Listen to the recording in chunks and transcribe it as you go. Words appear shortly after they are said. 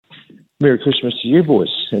Merry Christmas to you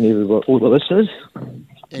boys and everybody, all the listeners.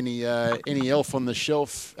 Any elf on the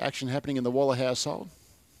shelf action happening in the Waller household?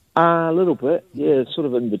 A little bit, yeah. It's sort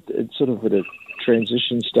of at a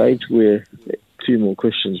transition stage where a few more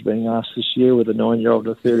questions being asked this year with a 9-year-old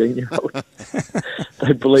and a 13-year-old.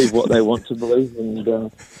 They believe what they want to believe,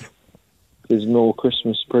 and there's more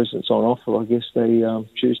Christmas presents on offer. I guess they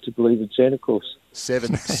choose to believe in Santa Claus.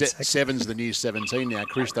 Seven's the new 17 now,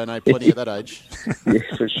 Chris. They know plenty at that age. Yeah,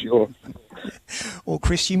 for sure. Well,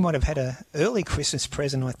 Chris, you might have had an early Christmas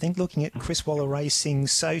present, I think, looking at Chris Waller Racing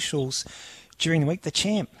socials during the week. The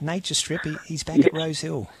champ, Nature Strip, he's back at Rose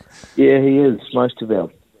Hill. Yeah, he is. Most of our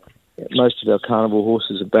carnival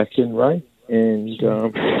horses are back in, Ray. And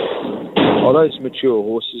those mature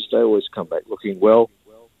horses, they always come back looking well.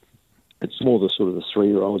 It's more the sort of the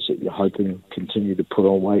 3-year-olds that you're hoping continue to put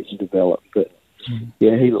on weight and develop. But,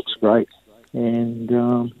 yeah, he looks great. And,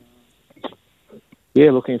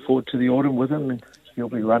 looking forward to the autumn with him. And he'll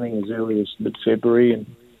be running as early as mid-February,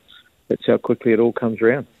 and that's how quickly it all comes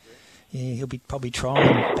around. Yeah, he'll be probably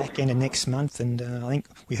trying back end of next month, and I think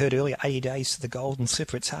we heard earlier 80 days to the Golden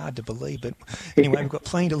Slipper. It's hard to believe, but anyway, we've got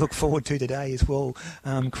plenty to look forward to today as well.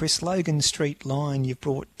 Chris, Logan Street Line you've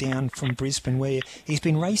brought down from Brisbane, where he's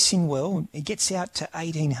been racing well. He gets out to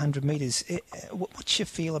 1,800 metres. What's your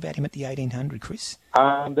feel about him at the 1,800, Chris?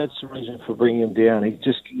 That's the reason for bringing him down. He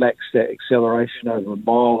just lacks that acceleration over a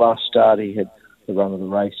mile. Last start he had the run of the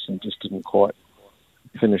race and just didn't quite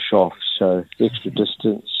finish off. So extra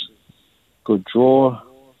distance, good draw,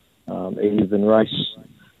 even race.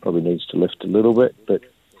 Probably needs to lift a little bit, but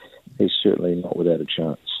he's certainly not without a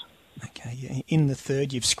chance. Okay, in the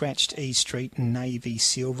third, you've scratched E Street and Navy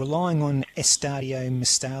Seal, relying on Estadio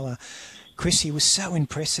Mistala. Chris, he was so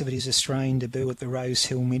impressive at his Australian debut at the Rose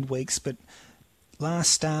Hill midweeks, but last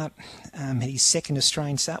start, had his second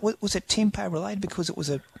Australian start. Was it tempo related because it was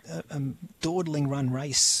a dawdling run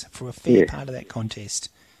race for a fair part of that contest?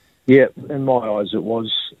 Yeah, in my eyes it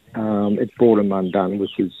was. It brought him undone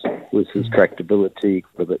with his tractability,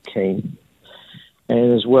 a bit keen.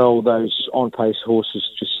 And as well, those on-pace horses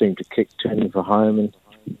just seemed to kick turning for home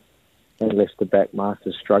and left the back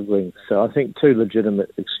markers struggling. So I think two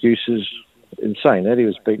legitimate excuses. In saying that, he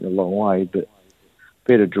was beaten a long way, but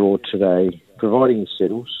better draw today, providing he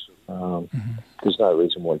settles. There's no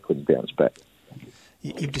reason why he couldn't bounce back.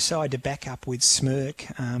 You've decided to back up with Smirk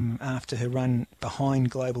after her run behind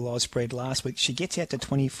Global Ausbred last week. She gets out to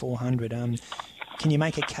 2,400. Can you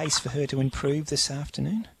make a case for her to improve this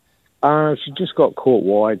afternoon? She just got caught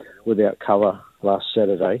wide without cover last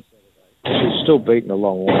Saturday. She's still beaten a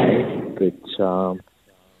long way, but I'm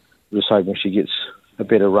just hoping she gets a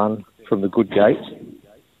better run from the good gate.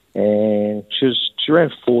 And she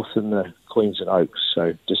ran fourth in the Queens and Oaks,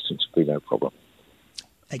 so distance will be no problem.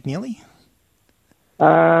 Agnelli?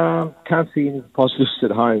 Can't see any positives at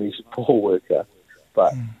home. He's a poor worker,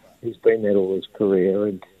 but he's been there all his career,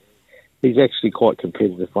 and he's actually quite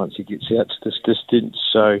competitive once he gets out to this distance.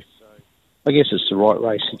 So I guess it's the right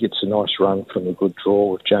race. He gets a nice run from a good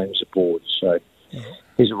draw with James aboard. So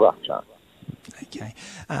he's a rough chance. Okay.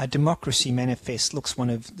 Democracy Manifest looks one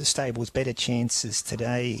of the stable's better chances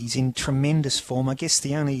today. He's in tremendous form. I guess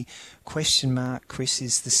the only question mark, Chris,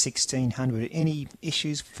 is the 1,600. Any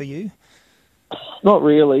issues for you? Not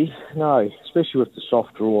really, no, especially with the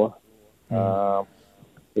soft draw.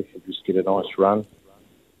 If you just get a nice run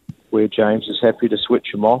where James is happy to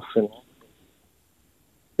switch him off, and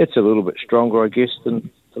it's a little bit stronger, I guess, than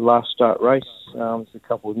the last start race. There's a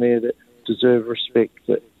couple in there that deserve respect.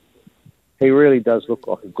 That he really does look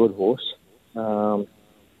like a good horse, and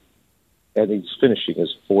he's finishing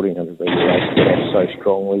his 1,400 metre race so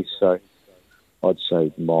strongly. So I'd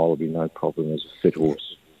say mile will be no problem as a fit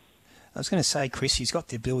horse. I was going to say, Chris, he's got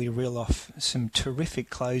the ability to reel off some terrific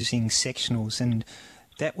closing sectionals, and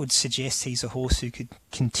that would suggest he's a horse who could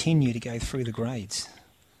continue to go through the grades.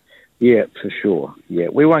 Yeah, for sure. Yeah,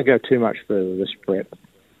 we won't go too much further this prep,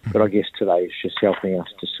 but I guess today is just helping us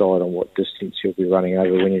decide on what distance he'll be running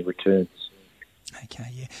over when he returns. Okay,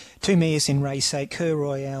 yeah. Two mares in race 8. Cur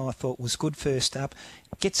Royale, I thought, was good first up.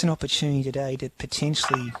 Gets an opportunity today to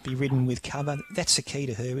potentially be ridden with cover. That's the key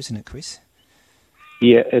to her, isn't it, Chris?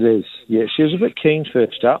 Yeah, it is. Yeah, she was a bit keen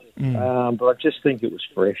first up, but I just think it was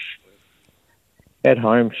fresh. At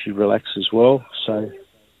home, she relaxes well. So,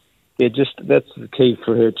 yeah, that's the key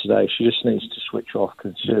for her today. She just needs to switch off,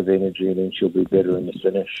 conserve energy, and then she'll be better in the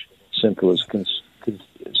finish. Simple as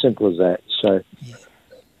that. So,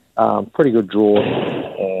 pretty good draw,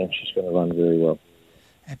 and she's going to run very well.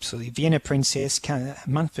 Absolutely. Vienna Princess, a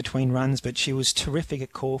month between runs, but she was terrific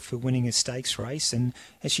at Caulfield winning a stakes race. And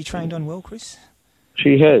has she trained on well, Chris?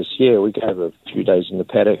 She has, yeah. We gave her a few days in the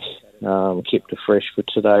paddock kept her fresh for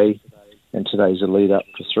today, and today's a lead up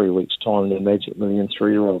for 3 weeks' time, the Magic Million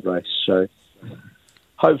 3-year-old race. So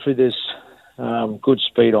hopefully there's good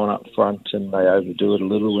speed on up front, and they overdo it a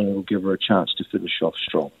little, and it'll give her a chance to finish off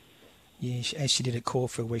strong. Yeah, as she did at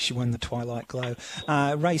Caulfield, where she won the Twilight Glow.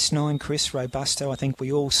 Race 9, Chris Robusto, I think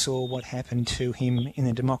we all saw what happened to him in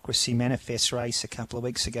the Democracy Manifest race a couple of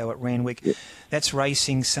weeks ago at Randwick. Yep. That's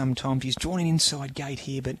racing sometimes. He's drawn an inside gate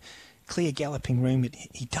here, but clear galloping room.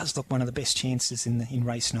 He does look one of the best chances in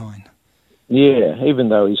race 9. Yeah, even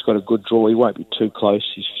though he's got a good draw, he won't be too close.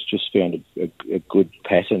 He's just found a good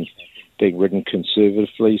pattern, being ridden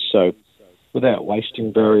conservatively, so without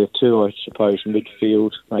wasting barrier 2, I suppose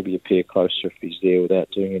midfield, maybe a pair closer if he's there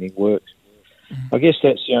without doing any work. I guess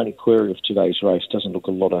that's the only query of today's race. Doesn't look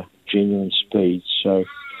a lot of genuine speed, so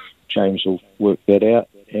James will work that out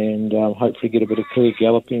and hopefully get a bit of clear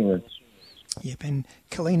galloping room. Yep, and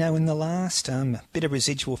Colino in the last, bit of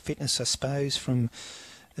residual fitness, I suppose, from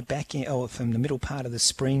the back end, or from the middle part of the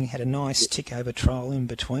spring. Had a nice tick over trial in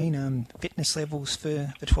between. Fitness levels for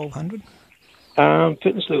the 1200.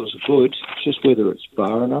 Fitness levels are good. It's just whether it's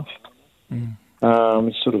bar enough.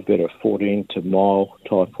 It's sort of better 14 to mile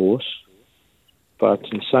type horse. But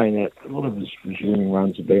in saying that, a lot of his resuming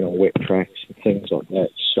runs have been on wet tracks and things like that.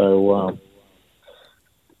 So,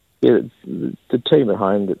 the team at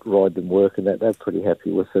home that ride them work and that, they're pretty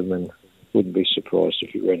happy with him, and wouldn't be surprised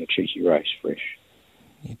if he ran a cheeky race fresh.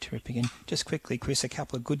 Yeah, terrific. And just quickly, Chris, a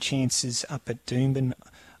couple of good chances up at Doomben.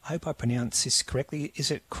 I hope I pronounce this correctly.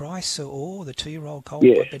 Is it Chrysa or the 2-year-old colt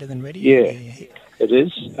better than Ready? Yeah, it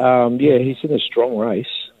is. He's in a strong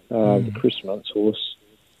race. The Chris Muntz horse.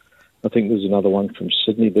 I think there's another one from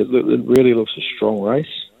Sydney that really looks a strong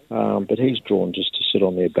race, but he's drawn just to sit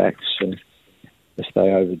on their backs, and if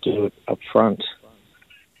they overdo it up front,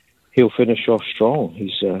 he'll finish off strong.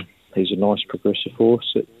 He's a nice progressive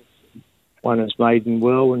horse that won his maiden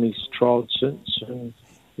well, and he's trialled since, and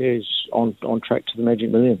he's on track to the Magic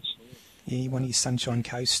Millions. Yeah, he won his Sunshine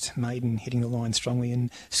Coast maiden, hitting the line strongly,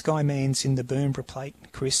 and Skyman's in the Burnborough Plate,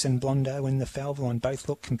 Chris, and Blondo in the Falvaline both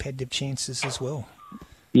look competitive chances as well.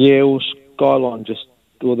 Yeah, well, Skyline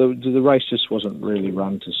the race just wasn't really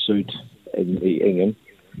run to suit Ingham,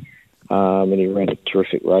 and he ran a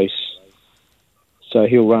terrific race, so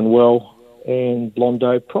he'll run well. And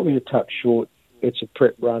Blondo probably a touch short. It's a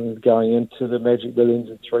prep run going into the Magic Millions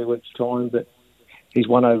in 3 weeks' time, but he's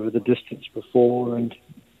won over the distance before, and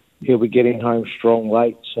he'll be getting home strong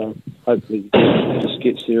late, so hopefully he just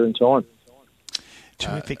gets there in time.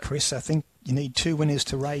 Terrific, Chris. I think you need 2 winners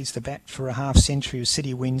to raise the bat for a half century of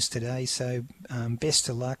City wins today, so best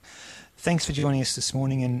of luck. Thanks for joining us this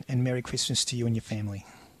morning, and Merry Christmas to you and your family.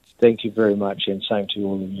 Thank you very much, and same to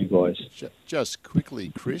all of you guys. Just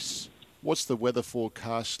quickly, Chris, what's the weather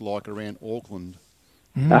forecast like around Auckland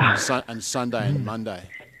and Sunday and Monday?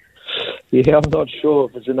 Yeah, I'm not sure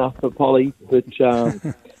if it's enough for Polly, but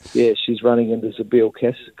she's running in the Zabeel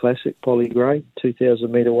Classic, Polly Gray,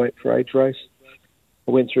 2,000 metre weight for age race.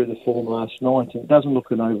 I went through the form last night, and it doesn't look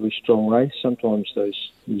an overly strong race. Sometimes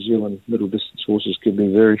those New Zealand middle distance horses can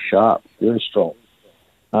be very sharp, very strong.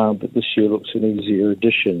 But this year looks an easier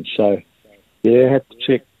addition. So, yeah, have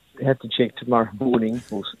to check tomorrow morning,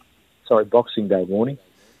 Boxing Day morning,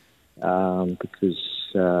 because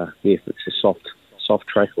if it's a soft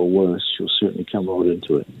track or worse, she'll certainly come right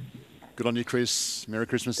into it. Good on you, Chris. Merry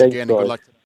Christmas Thanks, again, guys. and good luck.